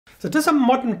So does a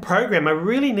modern programmer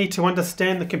really need to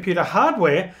understand the computer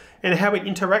hardware and how it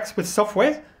interacts with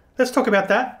software? Let's talk about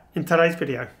that in today's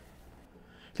video.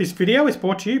 This video is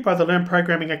brought to you by the Learn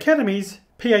Programming Academy's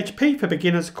PHP for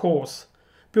Beginners course.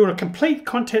 Build a complete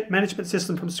content management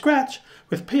system from scratch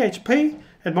with PHP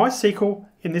and MySQL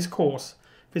in this course.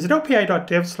 Visit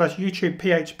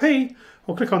lpa.dev/YouTubePHP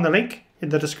or click on the link in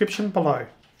the description below.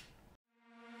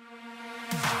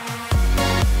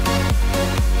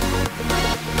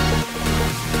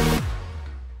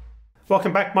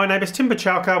 Welcome back, my name is Tim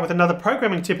Buchalka with another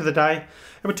programming tip of the day,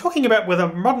 and we're talking about whether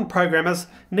modern programmers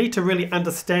need to really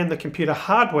understand the computer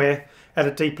hardware at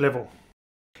a deep level.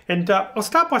 And I'll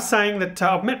start by saying that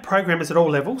I've met programmers at all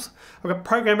levels. I've got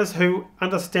programmers who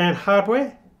understand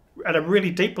hardware at a really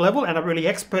deep level and are really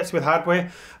experts with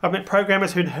hardware. I've met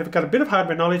programmers who have got a bit of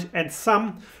hardware knowledge and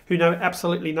some who know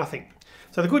absolutely nothing.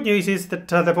 So the good news is that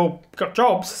they've all got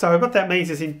jobs. So what that means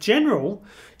is, in general,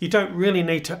 you don't really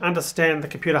need to understand the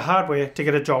computer hardware to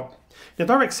get a job. Now,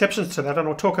 there are exceptions to that, and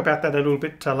I'll talk about that a little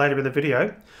bit later in the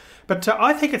video. But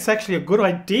I think it's actually a good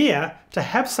idea to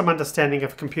have some understanding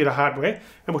of computer hardware,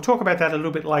 and we'll talk about that a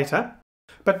little bit later.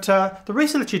 But the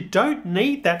reason that you don't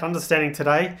need that understanding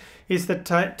today is that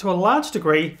to a large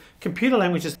degree, computer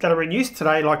languages that are in use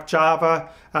today, like Java,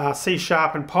 C#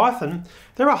 and Python,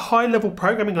 they're a high-level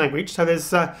programming language. So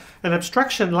there's an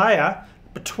abstraction layer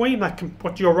between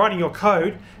what you're writing your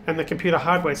code and the computer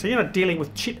hardware. So you're not dealing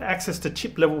with chip access to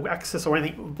chip level access or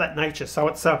anything of that nature. So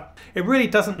it really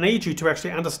doesn't need you to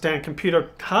actually understand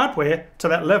computer hardware to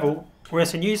that level.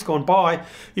 Whereas in years gone by,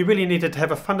 you really needed to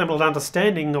have a fundamental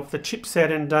understanding of the chipset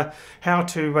and how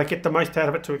to get the most out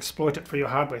of it to exploit it for your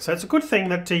hardware. So it's a good thing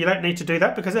that you don't need to do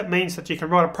that, because that means that you can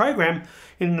write a program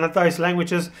in those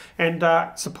languages and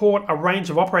support a range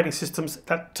of operating systems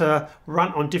that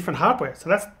run on different hardware. So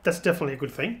that's definitely a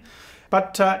good thing.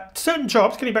 But certain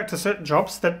jobs, getting back to certain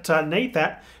jobs that need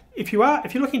that, if you're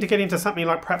looking to get into something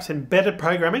like perhaps embedded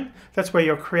programming, that's where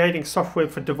you're creating software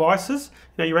for devices.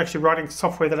 You're actually writing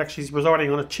software that actually is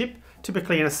residing on a chip,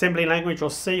 typically in assembly language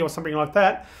or C or something like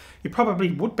that. You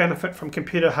probably would benefit from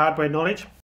computer hardware knowledge.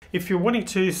 If you're wanting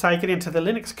to, say, get into the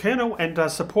Linux kernel and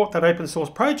support that open source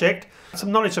project, some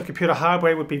knowledge of computer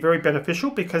hardware would be very beneficial,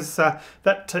 because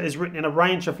that is written in a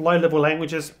range of low-level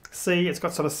languages. C, it's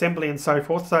got some assembly and so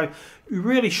forth. So you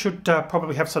really should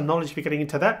probably have some knowledge for getting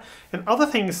into that. And other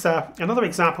things, another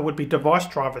example would be device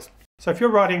drivers. So if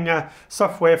you're writing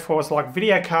software for like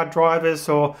video card drivers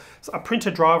or a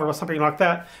printer driver or something like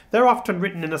that, they're often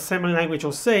written in assembly language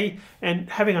or C, and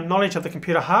having a knowledge of the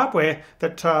computer hardware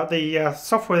that the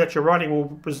software that you're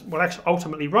writing will actually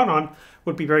ultimately run on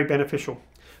would be very beneficial.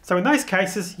 So in those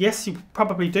cases, yes, you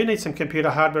probably do need some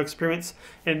computer hardware experience,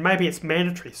 and maybe it's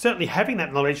mandatory. Certainly having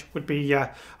that knowledge would be,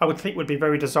 I would think, would be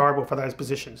very desirable for those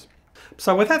positions.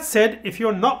 So with that said, if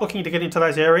you're not looking to get into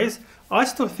those areas, I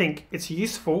still think it's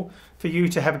useful for you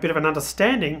to have a bit of an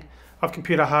understanding of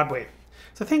computer hardware.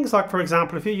 So things like, for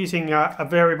example, if you're using a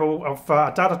variable of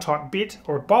data type bit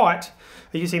or a byte,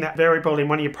 or using that variable in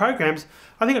one of your programs,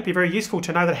 I think it'd be very useful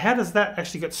to know that how does that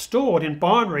actually get stored in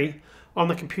binary on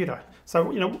the computer. So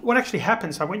what actually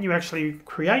happens, so when you actually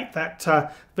create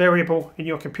that variable in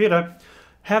your computer,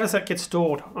 how does that get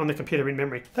stored on the computer in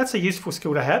memory? That's a useful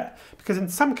skill to have, because in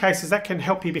some cases that can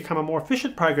help you become a more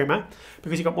efficient programmer,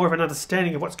 because you've got more of an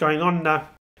understanding of what's going on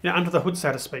under the hood,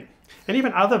 so to speak. And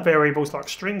even other variables like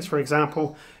strings, for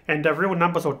example, and real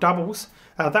numbers or doubles,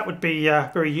 that would be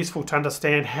very useful to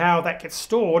understand how that gets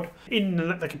stored in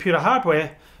the computer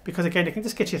hardware, because again, it can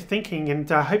just get you thinking and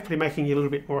hopefully making you a little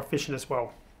bit more efficient as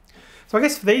well. So I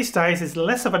guess these days there's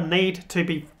less of a need to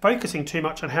be focusing too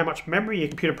much on how much memory your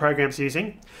computer program's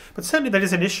using, but certainly that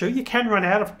is an issue. You can run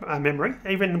out of memory,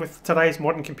 even with today's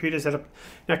modern computers that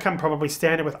come probably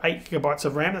standard with 8 GB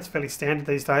of RAM. That's fairly standard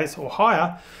these days, or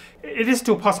higher. It is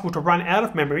still possible to run out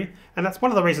of memory, and that's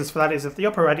one of the reasons for that, is that the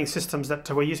operating systems that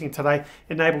we're using today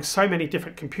enable so many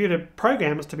different computer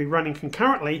programs to be running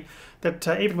concurrently that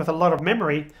even with a lot of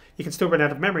memory, you can still run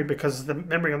out of memory, because the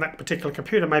memory on that particular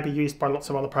computer may be used by lots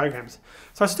of other programs.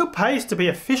 So it still pays to be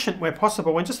efficient where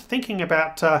possible, and just thinking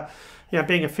about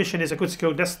being efficient is a good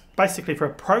skill just basically for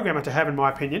a programmer to have, in my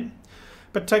opinion.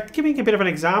 But giving a bit of an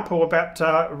example about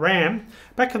RAM,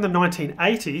 back in the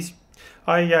 1980s,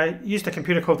 I used a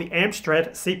computer called the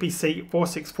Amstrad CPC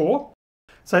 464.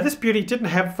 So this beauty didn't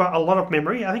have a lot of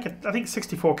memory. I think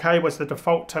 64K was the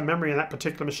default memory in that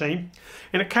particular machine.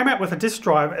 And it came out with a disk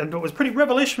drive, and it was pretty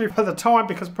revolutionary for the time,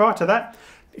 because prior to that,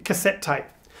 cassette tape.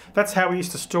 That's how we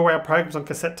used to store our programs, on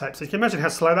cassette tape. So you can imagine how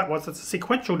slow that was. It's a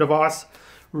sequential device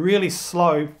really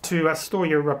slow to store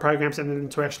your programs and then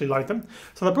to actually load them.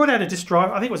 So they brought out a disk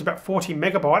drive. I think it was about 40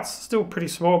 megabytes, still pretty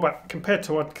small, but compared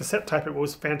to a cassette tape, it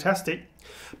was fantastic.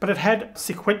 But it had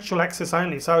sequential access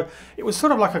only. So it was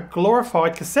sort of like a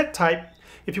glorified cassette tape.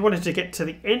 If you wanted to get to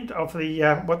the end of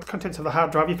the what the contents of the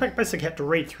hard drive, you basically had to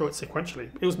read through it sequentially.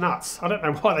 It was nuts. I don't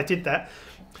know why they did that.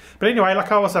 But anyway,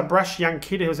 like I was a brash young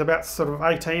kid who was about sort of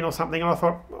 18 or something, and I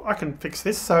thought, I can fix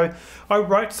this. So I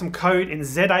wrote some code in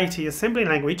Z80 assembly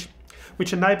language,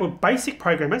 which enabled basic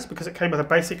programmers, because it came with a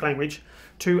basic language,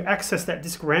 to access that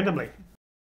disk randomly.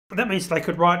 That means they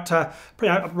could write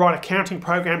accounting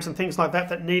programs and things like that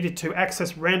that needed to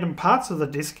access random parts of the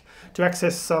disk to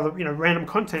access random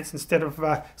contents instead of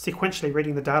sequentially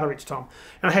reading the data each time.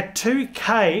 And I had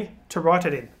 2K to write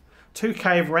it in.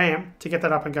 2K of RAM to get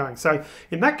that up and going. So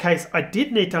in that case, I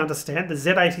did need to understand the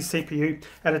Z80 CPU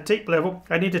at a deep level.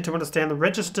 I needed to understand the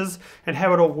registers and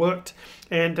how it all worked.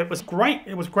 And it was great.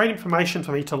 It was great information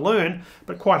for me to learn,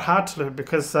 but quite hard to learn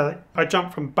because I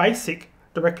jumped from basic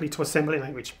directly to assembly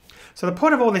language. So the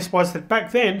point of all this was that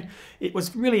back then it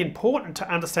was really important to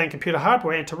understand computer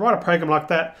hardware, and to write a program like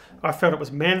that I felt it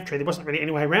was mandatory. There wasn't really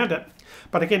any way around it.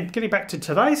 But again, getting back to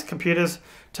today's computers,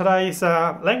 today's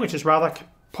languages rather,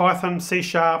 Python, C#,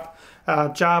 Java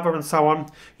and so on,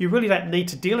 you really don't need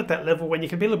to deal at that level when you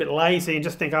can be a little bit lazy and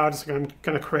just think, oh, I'm just going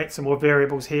to create some more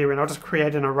variables here and I'll just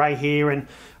create an array here and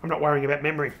I'm not worrying about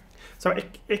memory. So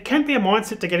it can be a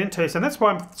mindset to get into, so that's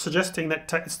why I'm suggesting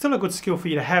that it's still a good skill for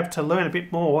you to have, to learn a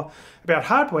bit more about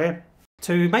hardware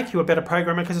to make you a better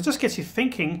programmer, because it just gets you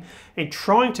thinking and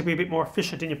trying to be a bit more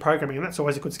efficient in your programming, and that's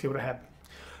always a good skill to have.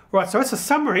 Right, so as a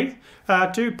summary,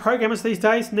 do programmers these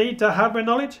days need hardware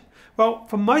knowledge? Well,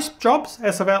 for most jobs,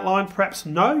 as I've outlined, perhaps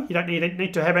no, you don't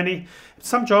need to have any.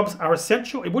 Some jobs are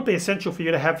essential. It would be essential for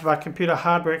you to have computer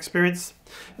hardware experience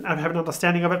and have an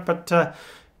understanding of it, but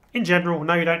in general,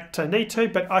 no, you don't need to,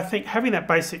 but I think having that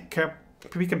basic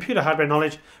computer hardware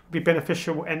knowledge would be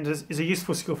beneficial and is a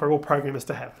useful skill for all programmers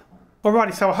to have.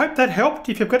 Alrighty, so I hope that helped.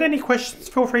 If you've got any questions,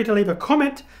 feel free to leave a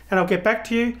comment and I'll get back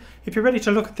to you. If you're ready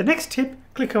to look at the next tip,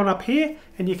 click on up here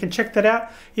and you can check that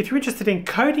out. If you're interested in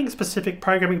coding specific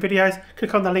programming videos,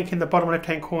 click on the link in the bottom left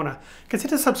hand corner.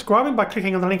 Consider subscribing by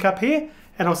clicking on the link up here,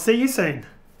 and I'll see you soon.